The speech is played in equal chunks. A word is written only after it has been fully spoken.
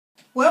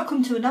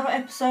Welcome to another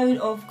episode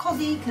of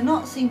Cozzie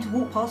cannot seem to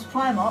walk past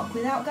Primark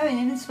without going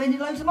in and spending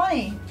loads of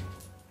money.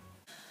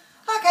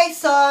 Okay,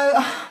 so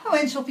I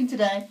went shopping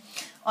today.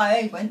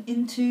 I went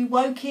into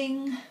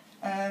Woking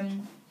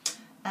and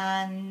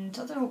I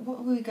don't know,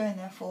 what were we going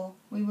there for?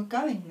 We were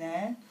going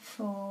there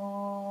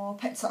for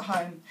Pets at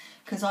Home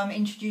because I'm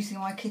introducing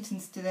my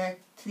kittens to the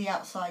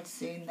outside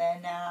soon. They're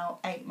now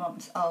 8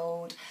 months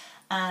old.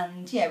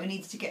 And yeah, we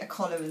needed to get a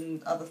collar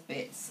and other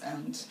bits,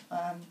 and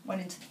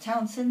went into the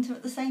town centre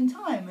at the same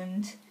time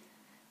and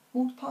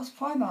walked past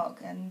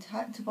Primark and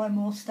had to buy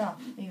more stuff,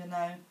 even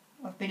though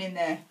I've been in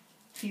there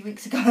a few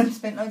weeks ago and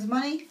spent loads of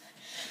money.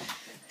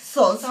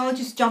 So I'll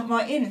just jump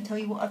right in and tell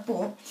you what I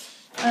bought.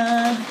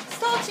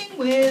 Starting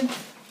with,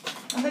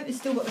 I hope it's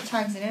still got the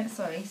tags in it,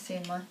 sorry,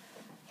 seeing my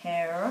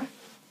hair.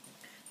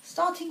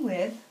 Starting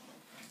with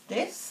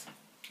this.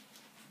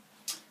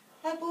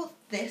 I bought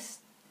this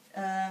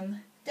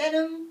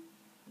denim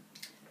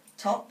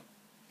top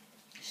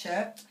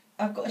shirt.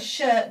 I've got a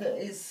shirt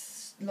that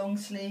is long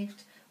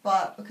sleeved,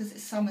 but because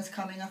it's summer's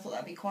coming I thought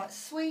that'd be quite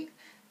sweet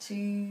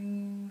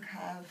to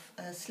have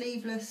a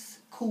sleeveless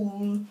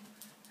cool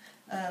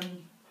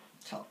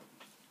top.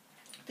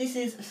 This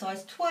is a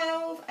size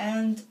 12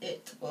 and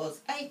it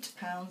was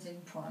 £8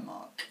 in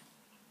Primark.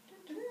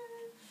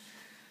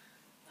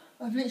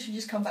 I've literally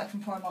just come back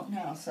from Primark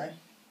now, so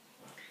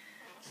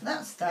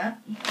that's that.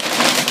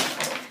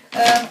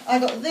 I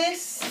got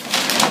this.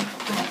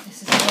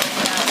 This is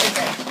working out, is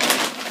it?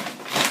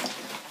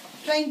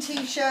 Plain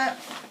t-shirt,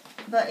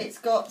 but it's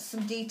got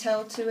some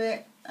detail to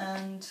it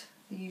and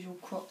the usual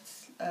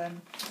cropped,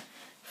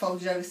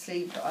 folded over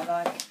sleeve that I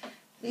like.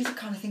 These are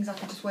kind of things I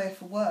can just wear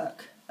for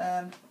work.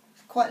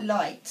 It's quite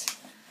light.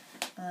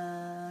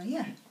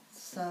 Yeah,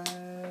 so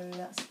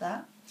that's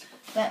that.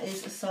 That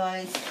is a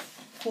size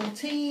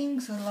 14,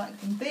 so I like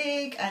them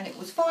big, and it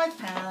was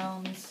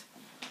 £5.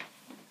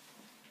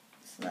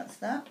 So that's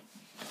that.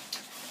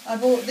 I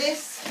bought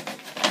this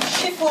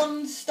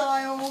chiffon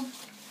style.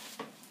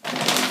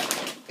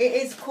 It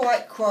is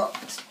quite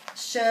cropped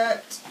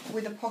shirt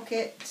with a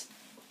pocket,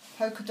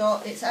 polka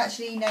dot. It's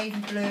actually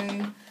navy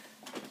blue.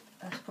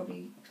 As probably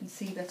you can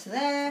see better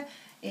there.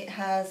 It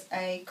has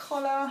a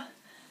collar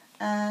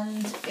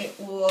and it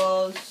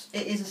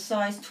is a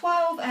size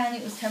 12 and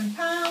it was £10.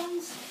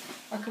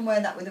 I can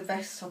wear that with a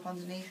vest top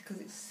underneath because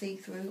it's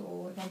see-through,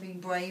 or if I'm being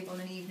brave on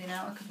an evening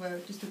out I could wear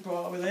just a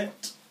bra with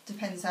it.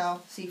 Depends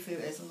how see-through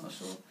it is, I'm not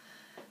sure.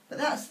 But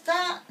that's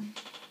that.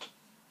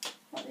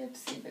 Might be able to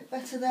see a bit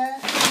better there.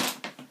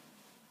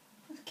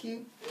 That's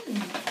cute.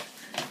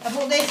 I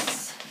bought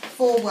this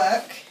for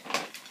work,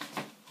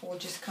 or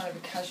just kind of a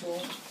casual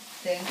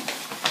thing.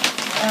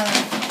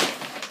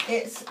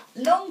 It's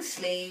long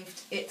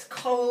sleeved, it's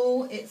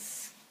coral,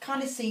 it's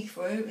kind of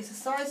see-through, it's a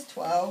size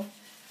 12.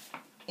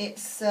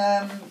 It's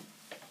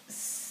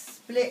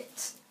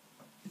split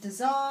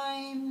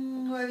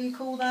design, whatever you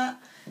call that.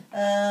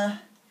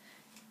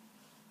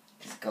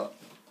 It's got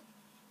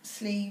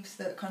sleeves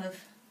that kind of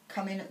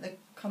come into the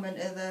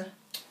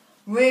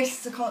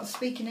wrists. I can't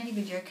speak in any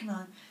video, can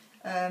I?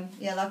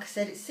 Yeah, like I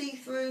said, it's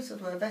see-through, so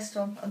I've got a vest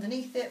on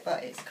underneath it,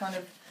 but it's kind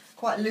of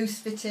quite loose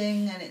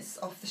fitting and it's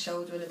off the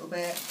shoulder a little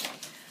bit.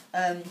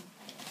 And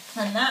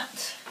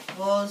that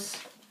was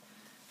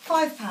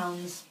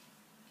 £5.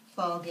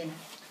 Bargain.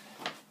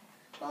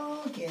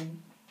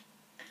 Bargain.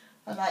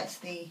 I liked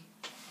the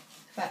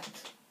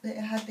fact that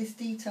it had this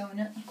detail in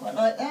it. I quite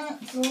like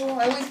that. So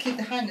I always keep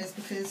the hangers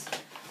because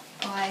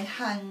I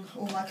hang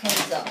all my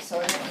clothes up,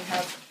 so I don't really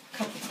have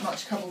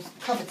much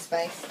cupboard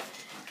space.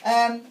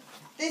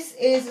 This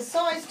is a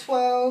size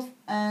 12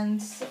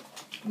 and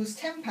was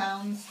 £10.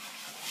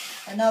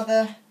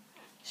 Another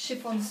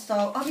chiffon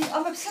style. I mean,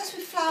 I'm obsessed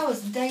with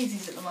flowers and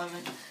daisies at the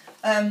moment.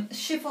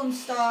 Chiffon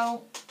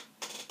style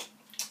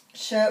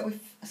shirt with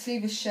a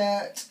sleeveless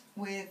shirt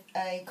with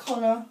a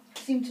collar. I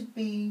seem to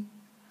be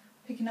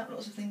picking up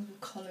lots of things with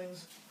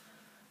collars.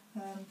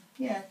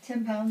 Yeah,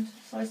 £10,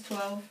 size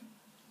 12.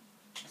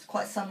 It's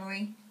quite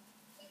summery.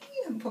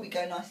 It would probably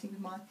go nicely with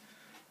my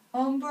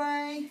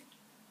ombre.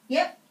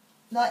 Yep,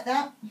 like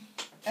that.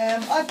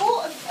 I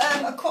bought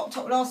a crop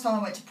top last time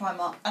I went to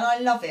Primark and I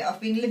love it. I've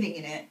been living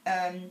in it.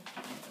 And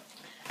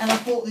I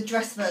bought the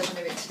dress version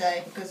of it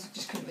today because I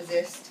just couldn't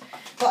resist.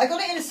 But I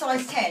got it in a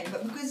size 10,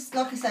 but because,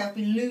 like I say, I've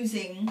been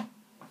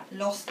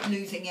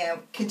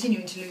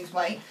continuing to lose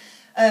weight.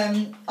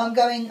 I'm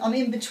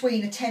in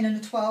between a 10 and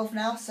a 12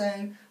 now,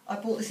 so I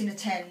bought this in a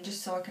 10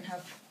 just so I can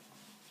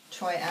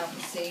try it out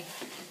and see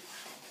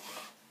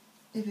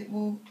if it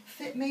will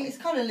fit me. It's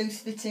kind of loose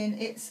fitting.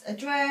 It's a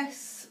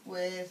dress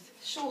with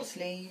short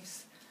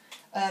sleeves.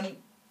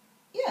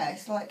 Yeah,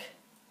 it's like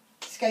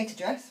a skater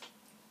dress.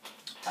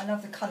 I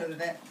love the colour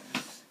of it.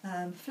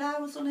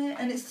 Flowers on it,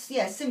 and it's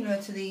similar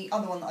to the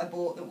other one that I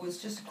bought that was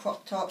just a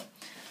crop top.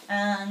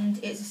 And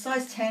it's a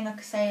size 10, like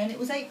I say, and it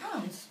was £8.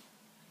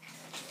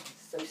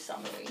 So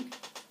summery.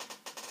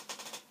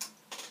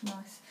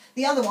 Nice.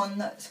 The other one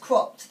that's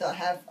cropped that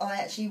I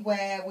actually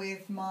wear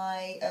with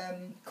my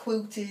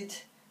quilted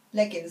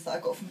leggings that I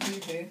got from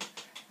Boohoo.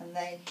 and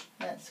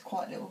that's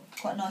quite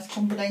a nice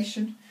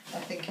combination, I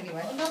think.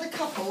 Anyway, another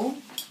couple.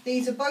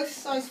 These are both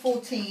size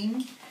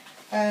 14,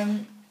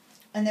 and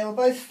they were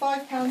both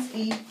 £5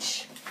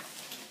 each.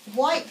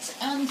 White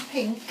and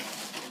pink,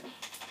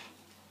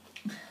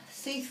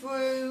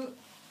 see-through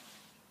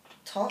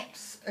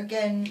tops.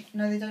 Again,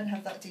 no, they don't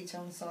have that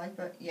detail on the side,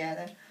 but yeah,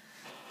 they're.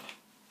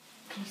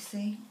 Can you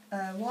see?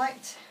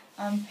 White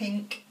and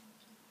pink.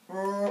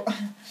 You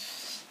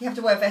have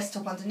to wear a vest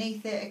top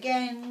underneath it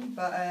again,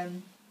 but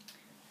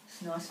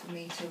it's nice for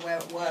me to wear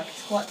at work.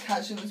 It's quite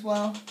casual as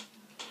well.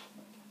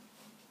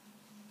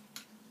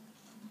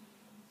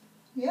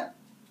 Yep.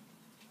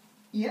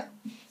 Yep.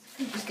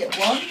 Just get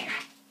one.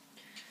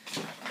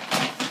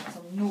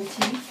 I'm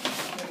naughty.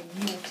 Very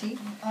naughty.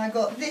 I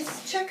got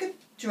this checkered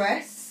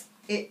dress.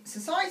 It's a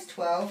size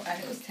 12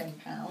 and it was £10.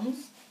 I'm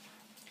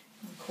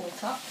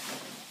caught up.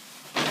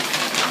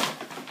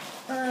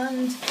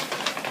 And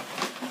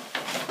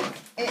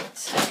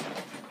it's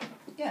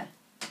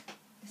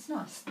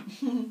nice.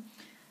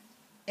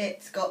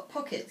 It's got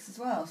pockets as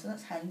well, so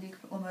that's handy. You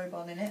can put my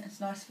mobile in it. It's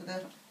nice for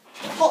the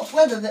hot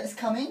weather that's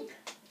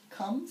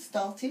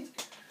started.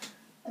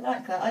 I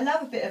like that. I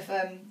love a bit of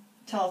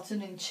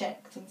tartan and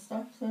checked and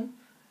stuff, so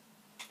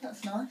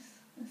that's nice.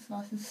 It's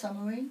nice and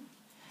summery.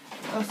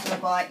 Also I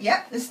buy,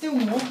 yeah, there's still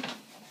more.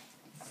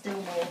 Still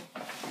more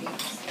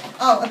peeps.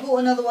 Oh, I bought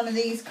another one of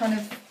these kind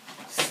of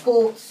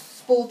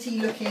sporty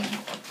looking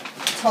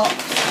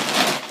tops.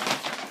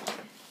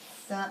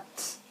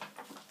 That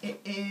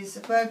it is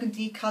a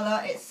burgundy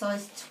colour, it's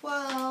size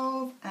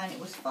 12 and it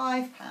was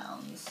 £5.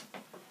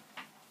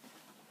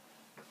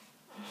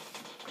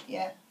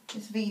 Yeah,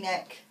 it's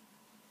V-neck.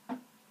 I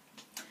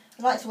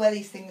like to wear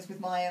these things with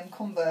my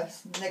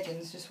Converse and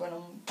leggings just when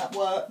I'm at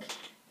work.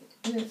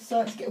 It's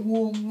starting to get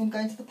warm when I'm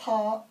going to the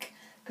park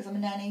because I'm a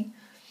nanny.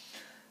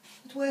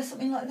 I'd wear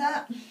something like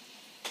that.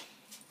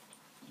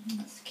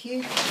 That's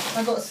cute.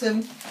 I got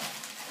some,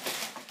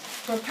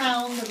 for £1,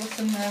 I got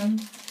some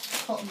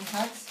cotton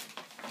pads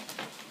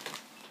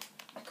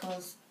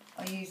because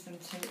I use them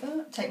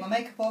to take my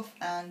makeup off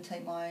and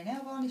take my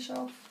nail varnish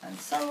off and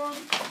so on.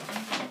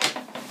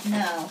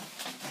 Now,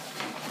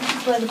 this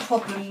is where the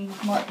problem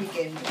might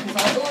begin because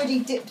I've already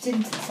dipped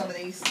into some of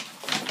these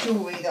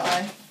jewellery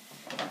that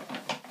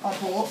I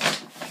bought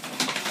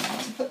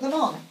to put them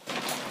on.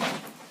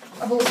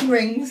 I bought some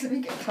rings. Let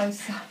me get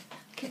closer.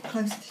 Get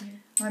closer to you.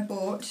 I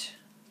bought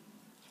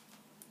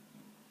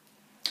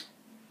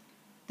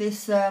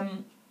this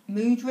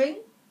mood ring,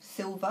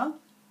 silver,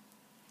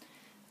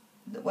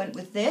 that went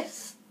with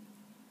this.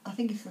 I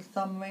think it's a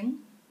thumb ring.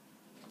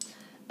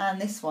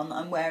 And this one that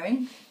I'm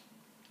wearing.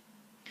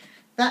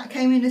 That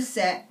came in a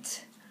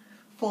set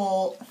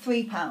for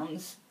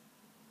 £3.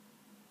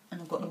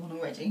 And I've got them on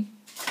already.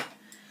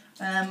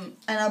 And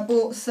I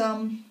bought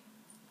some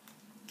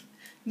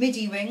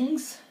midi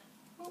rings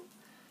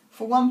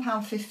for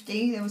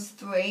 £1.50. There was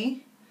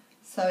 3.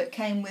 So it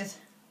came with,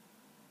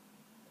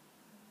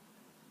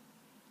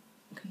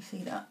 can you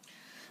see that?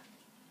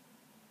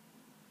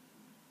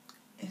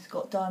 It's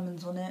got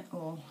diamonds on it,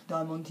 or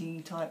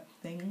diamond-y type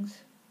things.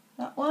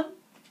 That one.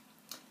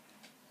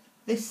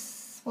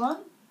 This one.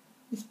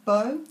 This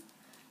bow.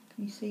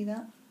 Can you see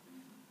that?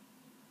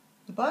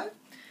 The bow.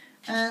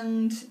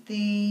 And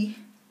this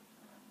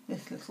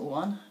little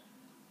one.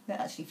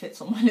 That actually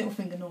fits on my little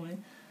finger normally.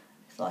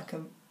 It's like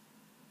a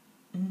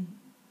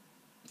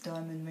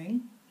diamond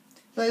ring.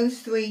 Those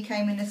 3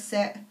 came in a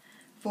set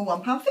for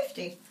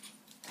 £1.50.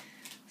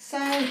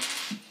 So,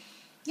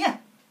 yeah.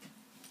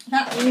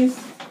 Is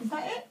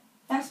that it?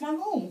 That's my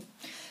haul.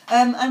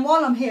 And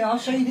while I'm here, I'll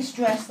show you this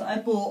dress that I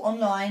bought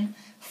online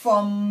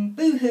from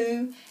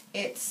Boohoo.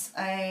 It's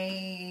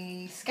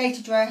a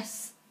skater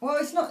dress. Well,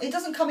 it's not. It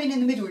doesn't come in the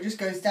middle. It just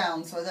goes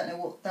down. So I don't know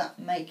what that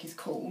make is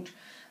called.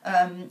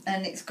 And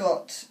it's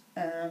got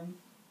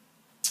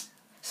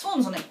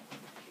swans on it.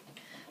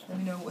 Let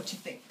me know what you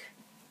think.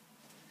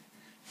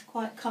 It's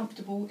quite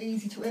comfortable,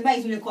 easy to. It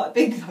makes me look quite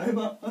big though,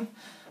 but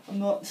I'm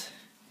not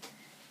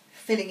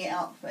filling it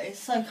up. But it's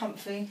so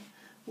comfy.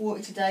 Wore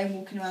it today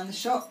walking around the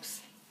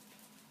shops.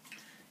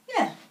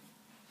 Yeah.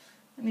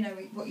 Let me know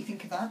what you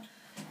think of that.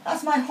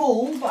 That's my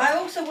haul, but I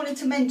also wanted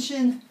to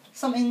mention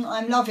something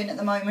I'm loving at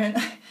the moment.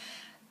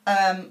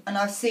 And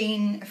I've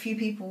seen a few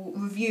people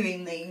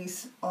reviewing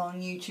these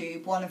on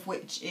YouTube, one of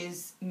which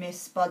is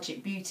Miss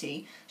Budget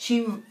Beauty.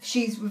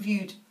 She's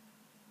reviewed...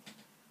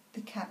 The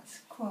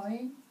cat's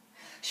crying.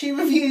 She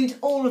reviewed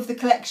all of the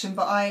collection,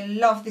 but I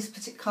love this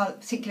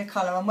particular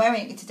colour. I'm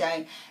wearing it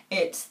today.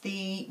 It's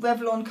the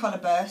Revlon Colour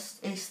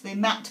Burst. It's the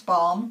Matte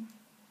Balm.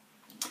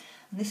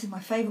 And this is my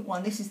favourite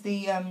one. This is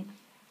the...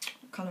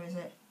 what colour is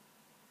it?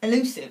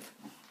 Elusive.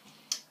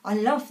 I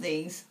love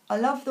these. I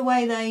love the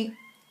way they...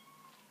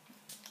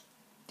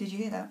 Did you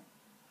hear that?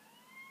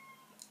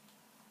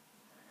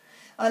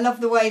 I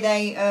love the way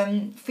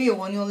they feel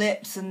on your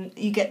lips, and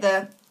you get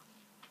the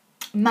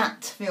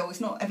matte feel. It's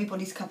not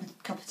everybody's cup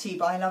of tea,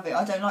 but I love it.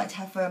 I don't like to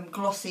have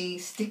glossy,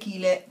 sticky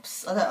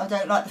lips. I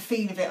don't like the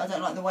feel of it. I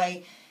don't like the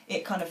way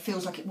it kind of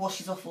feels like it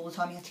washes off all the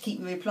time. You have to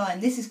keep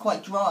reapplying. This is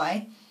quite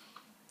dry.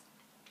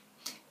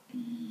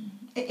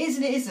 it is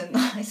and it isn't.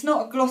 It's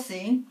not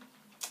glossy,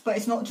 but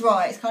it's not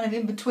dry. It's kind of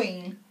in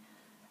between,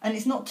 and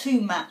it's not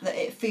too matte that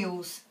it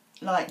feels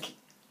like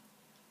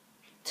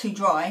too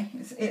dry.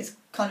 It's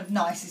kind of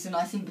nice. It's a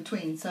nice in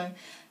between. So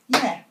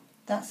yeah,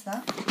 that's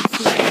that. Let's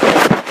see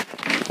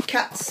what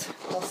cats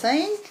are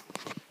saying.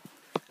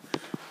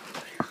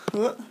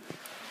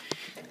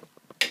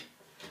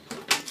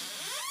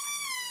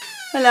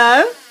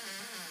 Hello.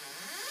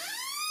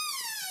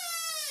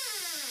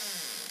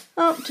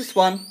 Oh, just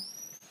one.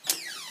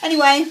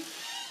 Anyway,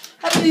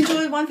 hope you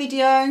enjoyed my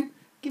video.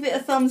 Give it a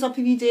thumbs up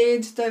if you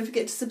did. Don't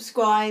forget to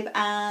subscribe,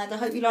 and I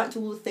hope you liked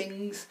all the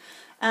things.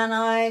 And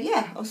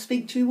I'll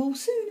speak to you all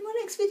soon in my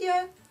next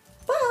video.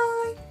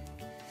 Bye.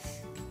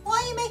 Why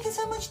are you making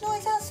so much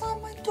noise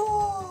outside my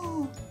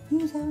door?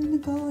 Who's out in the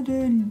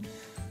garden?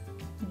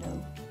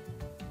 Hello,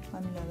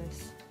 I'm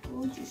Lois.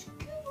 Gorgeous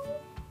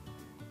girl.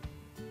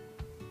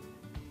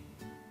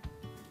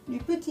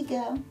 You're a pretty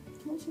girl.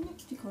 What's your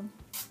lipstick on?